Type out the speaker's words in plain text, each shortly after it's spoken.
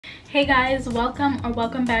Hey guys,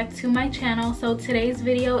 welcome back to my channel. So today's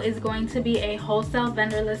video is going to be a wholesale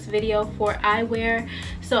vendor list video for eyewear.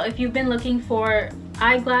 So if you've been looking for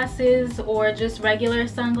eyeglasses or just regular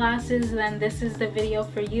sunglasses, then this is the video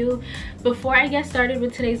for you. Before I get started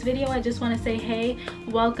with today's video, I just want to say hey,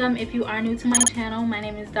 welcome if you are new to my channel. My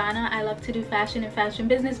name is Donna. I love to do fashion and fashion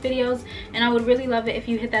business videos, and I would really love it if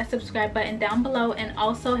you hit that subscribe button down below and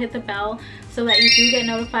also hit the bell so that you do get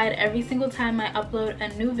notified every single time I upload a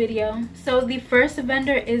new video. So the first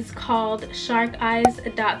vendor is called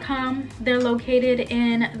sharkeyes.com. They're located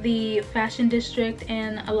in the fashion district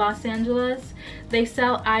in Los Angeles. They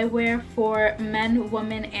sell eyewear for men,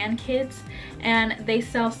 women, and kids, and they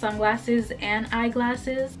sell sunglasses and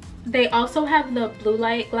eyeglasses. They also have the blue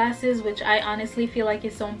light glasses, which I honestly feel like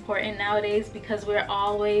is so important nowadays because we're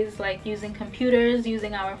always like using computers,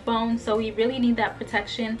 using our phones, so we really need that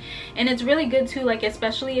protection. And it's really good too, like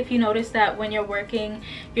especially if you notice that when you're working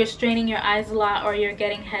you're straining your eyes a lot or you're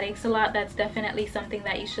getting headaches a lot. That's definitely something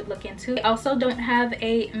that you should look into. They also don't have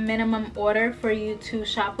a minimum order for you to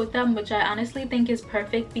shop with them, which I honestly think is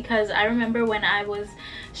perfect because I remember when I was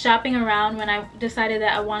shopping around, when I decided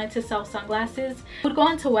that I wanted to sell sunglasses, I would go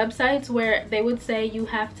onto websites where they would say you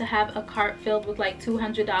have to have a cart filled with like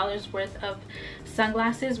 $200 worth of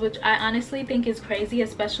sunglasses, which I honestly think is crazy,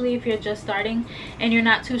 especially if you're just starting and you're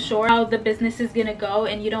not too sure how the business is gonna go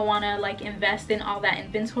and you don't want to like invest in all that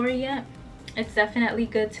inventory yet. It's definitely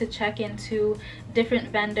good to check into different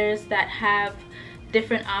vendors that have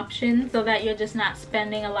different options so that you're just not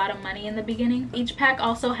spending a lot of money in the beginning. Each pack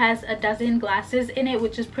also has a dozen glasses in it,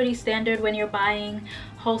 which is pretty standard when you're buying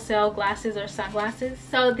wholesale glasses or sunglasses.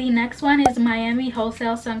 So the next one is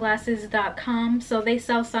miamiwholesale.sunglasses.com. So they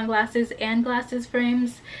sell sunglasses and glasses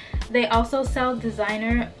frames. They also sell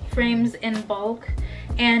designer frames in bulk,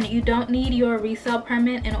 and you don't need your resale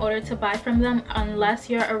permit in order to buy from them unless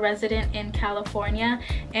you're a resident in California,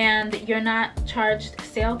 and you're not charged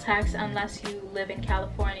sale tax unless you live in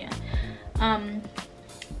California.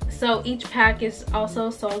 So each pack is also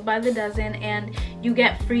sold by the dozen, and you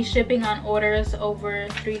get free shipping on orders over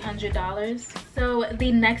 $300. So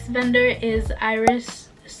the next vendor is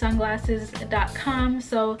irissunglasses.com.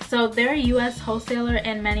 So they're a US wholesaler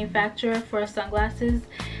and manufacturer for sunglasses,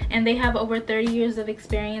 and they have over 30 years of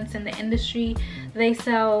experience in the industry. They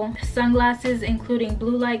sell sunglasses including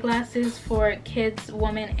blue light glasses for kids,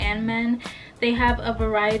 women, and men. They have a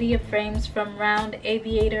variety of frames from round,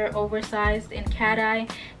 aviator, oversized, and cat eye,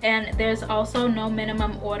 and there's also no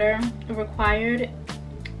minimum order required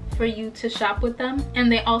for you to shop with them.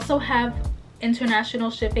 And they also have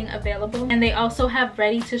international shipping available, and they also have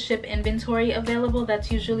ready to ship inventory available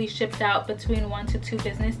that's usually shipped out between 1 to 2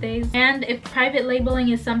 business days. And if private labeling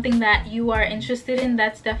is something that you are interested in,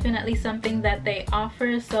 that's definitely something that they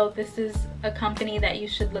offer, so this is a company that you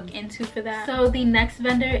should look into for that. So the next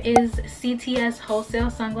vendor is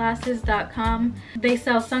ctswholesale.sunglasses.com. They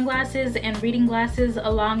sell sunglasses and reading glasses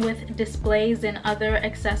along with displays and other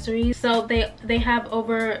accessories. So they have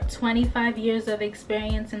over 25 years of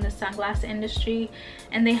experience in the sunglass industry,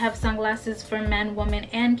 and they have sunglasses for men, women,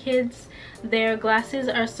 and kids. Their glasses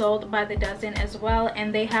are sold by the dozen as well,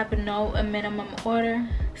 and they have no minimum order.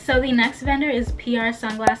 So the next vendor is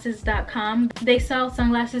prsunglasses.com. They sell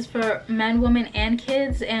sunglasses for men, women, and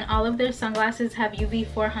kids, and all of their sunglasses have UV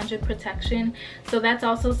 400 protection. So that's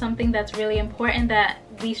also something that's really important that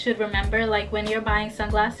we should remember. Like when you're buying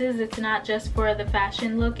sunglasses, it's not just for the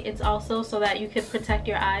fashion look, it's also so that you could protect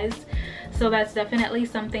your eyes. So that's definitely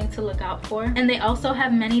something to look out for. And they also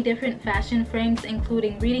have many different fashion frames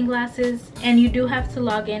including reading glasses, and you do have to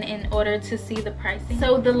log in order to see the pricing.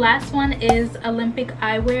 So the last one is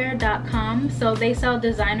olympiceyewear.com. So they sell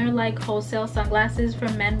designer like wholesale sunglasses for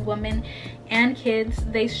men, women, and kids.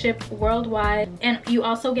 They ship worldwide, and you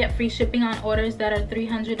also get free shipping on orders that are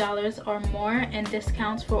 $300 or more, and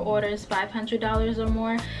discounts for orders $500 or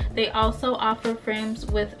more. They also offer frames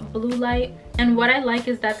with blue light, and what I like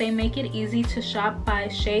is that they make it easy to shop by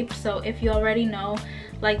shape. So if you already know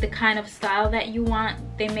like the kind of style that you want,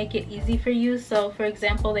 they make it easy for you. So for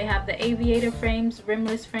example, they have the aviator frames,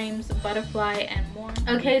 rimless frames, butterfly, and more.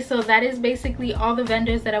 Okay, so that is basically all the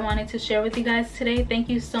vendors that I wanted to share with you guys today. Thank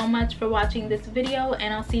you so much for watching this video,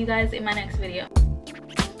 and I'll see you guys in my next video.